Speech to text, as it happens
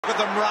Look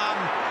at them run,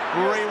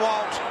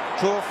 Rewalt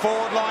to a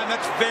forward line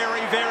that's very,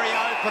 very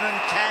open, and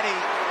Caddy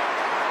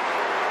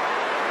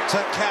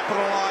to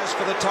capitalise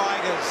for the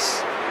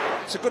Tigers.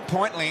 It's a good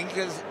point, Ling,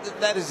 because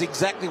that is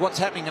exactly what's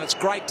happening, and it's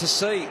great to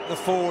see the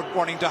forward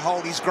wanting to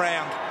hold his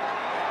ground.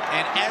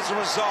 And as a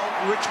result,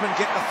 Richmond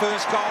get the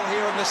first goal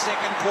here in the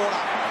second quarter.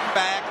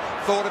 Back,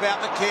 thought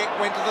about the kick,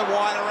 went to the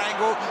wider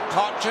angle.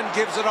 Cochin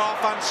gives it off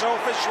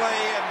unselfishly,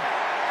 and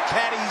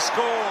Caddy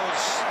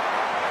scores.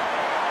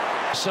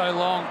 So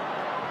long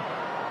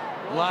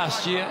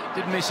last year,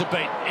 didn't miss a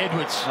beat.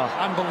 Edwards,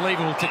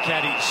 unbelievable to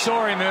Caddy.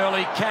 Saw him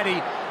early.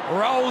 Caddy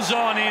rolls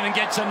on in and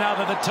gets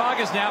another. The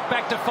Tigers now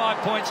back to 5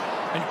 points,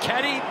 and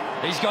Caddy,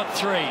 he's got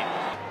 3.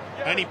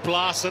 And he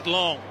blasts it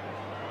long.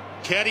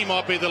 Caddy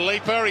might be the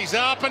leaper. He's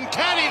up, and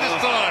Caddy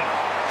this time.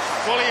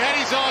 Well, he had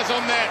his eyes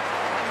on that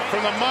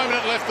from the moment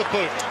it left the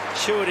boot.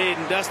 Sure did,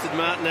 and Dustin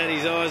Martin had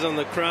his eyes on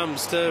the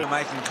crumbs too.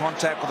 Making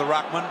contact with the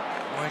ruckman,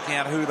 working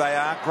out who they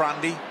are.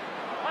 Grundy,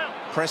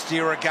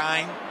 Prestia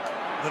again.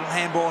 Little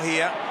handball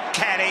here.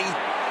 Caddy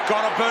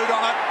got a boot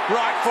on it.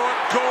 Right foot,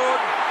 good.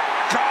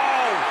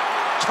 Goal.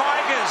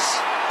 Tigers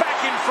back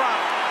in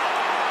front.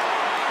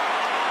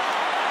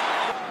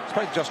 I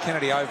spoke to Josh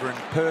Kennedy over in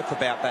Perth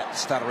about that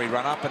stuttery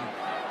run up, and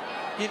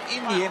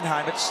in the end,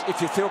 home, it's if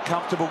you feel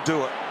comfortable,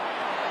 do it.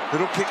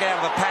 Little kick out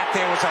of the pack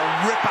there was a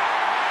ripper,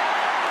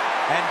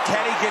 and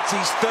Caddy gets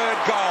his 3rd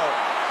goal.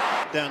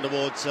 Down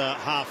towards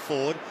half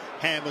forward,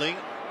 Hamling,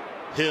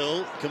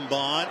 Hill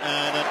combine,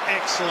 and an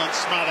excellent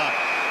smother.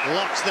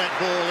 Locks that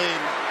ball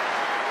in.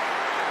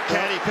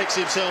 Caddy picks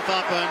himself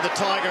up, and the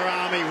Tiger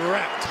army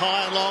wrapped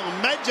high and long.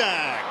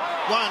 Majak,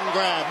 1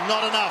 grab,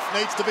 not enough,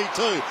 needs to be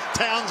 2.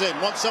 Townsend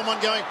wants someone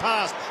going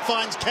past,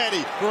 finds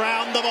Caddy,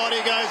 round the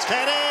body goes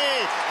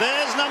Caddy.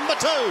 There's number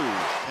 2.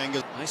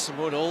 Mason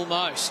Wood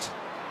almost.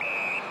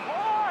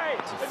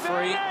 It's a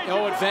free.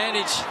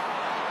 Advantage.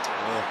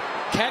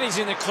 Caddy's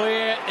in the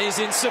clear. He's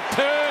in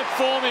superb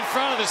form in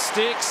front of the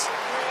sticks.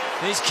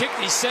 He's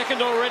kicked his 2nd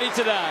already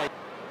today.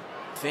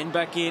 Finn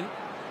back in.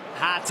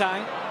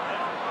 Hartung.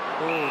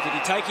 Oh, did he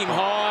take him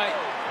high?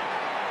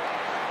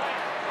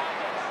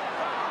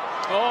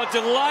 Oh,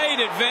 delayed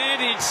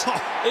advantage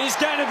is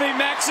going to be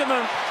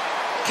maximum.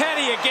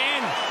 Caddy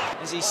again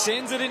as he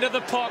sends it into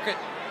the pocket.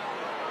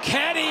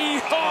 Caddy, he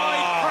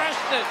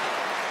crashed it.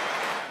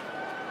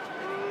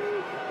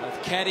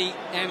 Both Caddy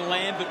and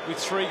Lambert with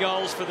 3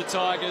 goals for the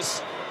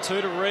Tigers. 2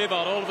 to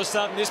Rewalt. All of a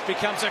sudden, this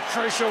becomes a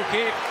crucial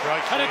kick.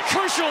 And at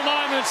crucial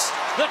moments,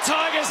 the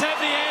Tigers have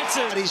the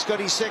answer. He's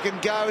got his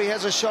 2nd go. He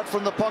has a shot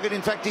from the pocket.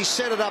 In fact, he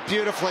set it up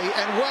beautifully.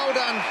 And well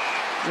done,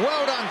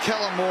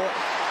 Callum Moore.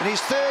 In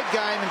his 3rd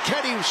game, and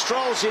Caddy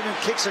strolls in and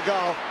kicks a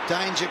goal.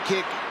 Danger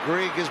kick.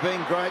 Grigg has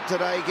been great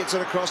today. He gets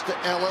it across to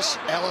Ellis.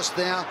 Ellis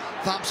now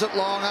thumps it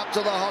long up to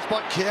the hot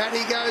spot.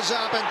 Caddy goes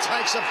up and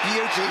takes a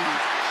beauty.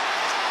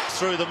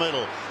 Through the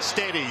middle,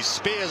 steadies,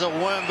 spears a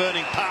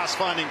worm-burning pass,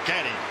 finding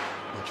Caddy.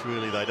 Which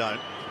really they don't.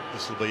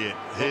 This will be it.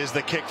 Here's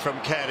the kick from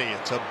Caddy.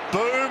 It's a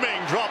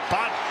booming drop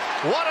punt.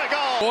 What a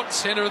goal!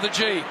 Centre of the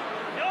G.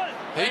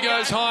 He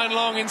goes high and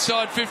long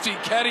inside 50.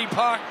 Caddy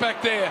parked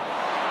back there.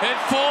 It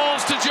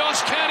falls to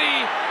Josh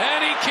Caddy,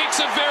 and he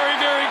kicks a very,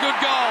 very good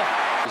goal.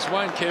 As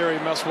Wayne Carey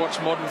must watch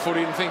modern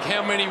footy and think,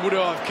 how many would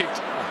I have kicked?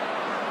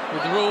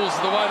 With the rules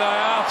the way they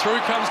are,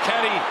 through comes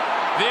Caddy.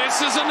 This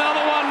is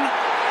another one.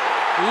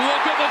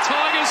 Look at the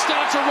Tigers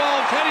start to roll.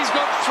 Caddy's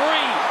got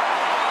 3.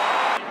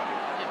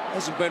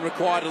 Hasn't been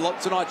required a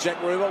lot tonight.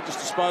 Jack Rewalt just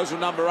disposal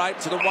number 8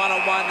 to the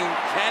one-on-one, and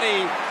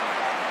Caddy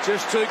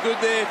just too good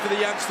there for the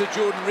youngster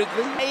Jordan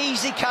Ridley.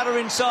 Easy cutter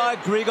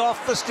inside. Grigg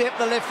off the step,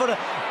 the left footer.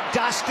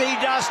 Dusty,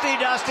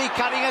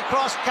 cutting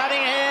across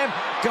Cunningham.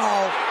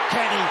 Goal.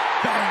 Caddy,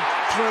 bang,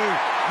 through.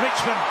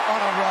 Richmond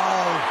on a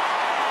roll.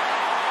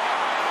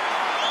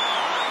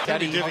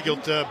 Caddy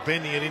difficult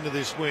bending it into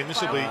this win.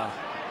 This will be...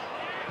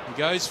 He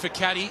goes for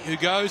Caddy, who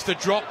goes the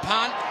drop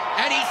punt,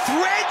 and he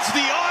threads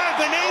the eye of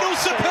the needle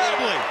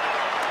superbly.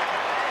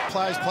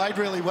 Players played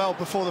really well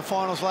before the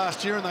finals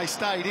last year, and they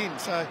stayed in.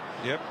 So,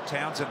 yep,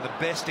 Townsend, the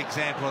best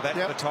example of that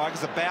for the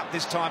Tigers about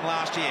this time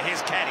last year.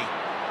 Here's Caddy,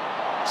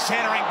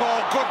 centering ball,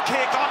 good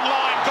kick on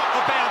line, got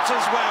the bounce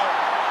as well.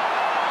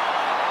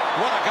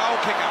 What a goal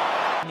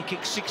kicker! He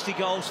kicked 60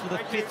 goals for the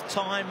 5th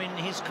time in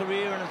his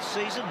career in a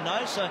season.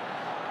 No, so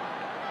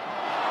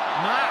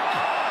Mark,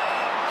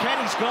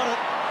 Caddy's got it.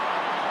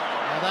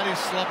 now that is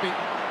sloppy,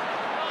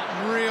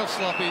 real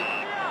sloppy.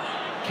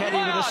 Caddy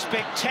with a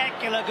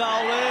spectacular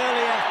goal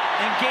earlier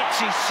and gets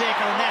his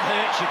 2nd, and that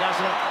hurts you,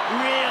 doesn't it?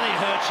 Really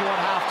hurts you at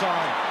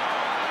half-time.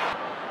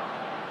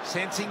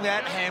 Sensing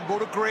that, handball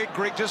to Grigg.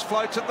 Grigg just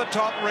floats at the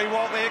top.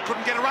 Rewalt there,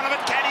 couldn't get a run of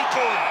it. Caddy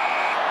could.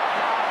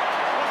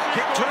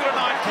 Kick 2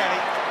 tonight,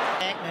 Caddy.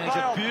 And he's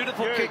a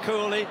beautiful kick,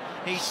 Cooley.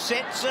 He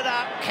sets it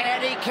up.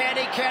 Caddy.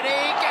 Caddy! That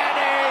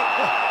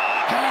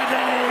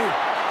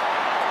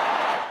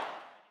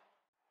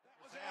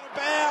was out of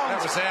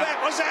bounds. That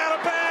was out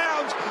of bounds.